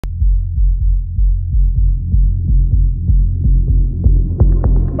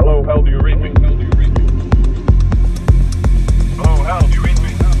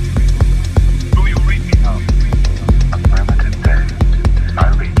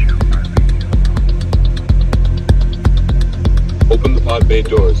bay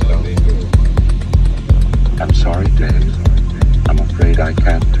doors, Hal. I'm sorry, Dave. I'm afraid I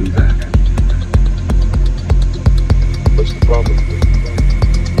can't do that. What's the problem?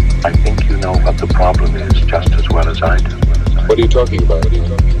 I think you know what the problem is just as well as I do. What are you talking about?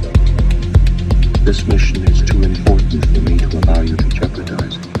 This mission is too important for me to allow you to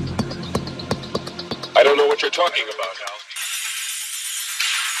jeopardize it. I don't know what you're talking about, Hal.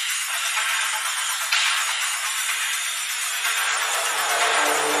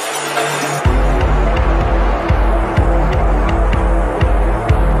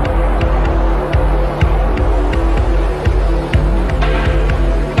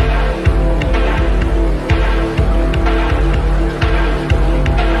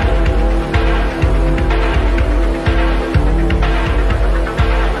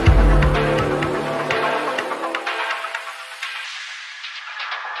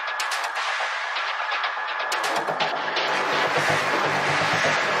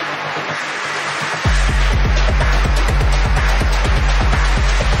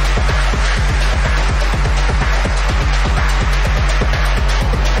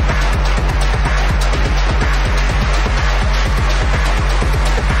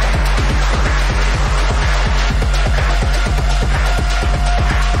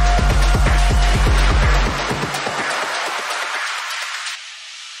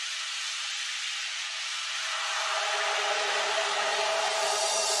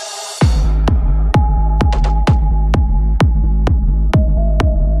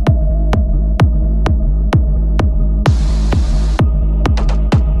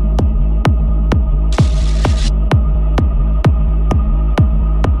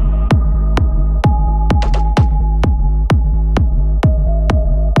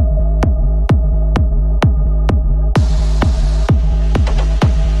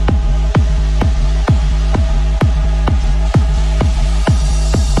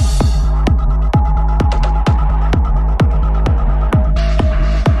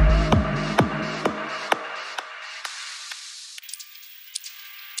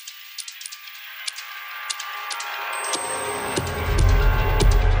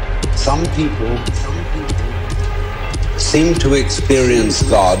 Some people seem to experience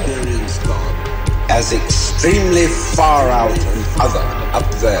God as extremely far out and other, up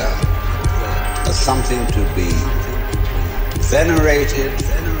there, as something to be venerated,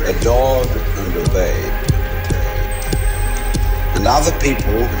 adored, and obeyed. And other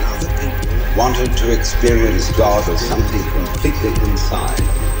people wanted to experience God as something completely inside.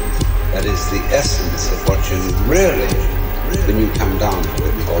 That is the essence of what you really, when you come down to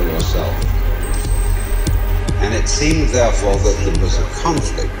it, call yourself. And it seemed therefore that there was a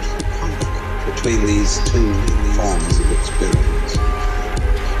conflict between these two forms of experience.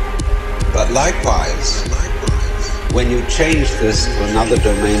 But likewise, when you change this to another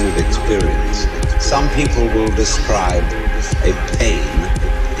domain of experience, some people will describe a pain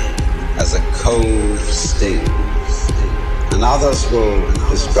as a cold sting, and others will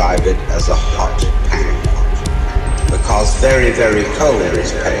describe it as a hot pang. Because very, very cold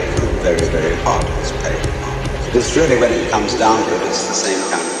is pain, very, very hot is pain. Because really when it comes down to it, it's the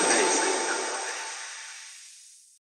same kind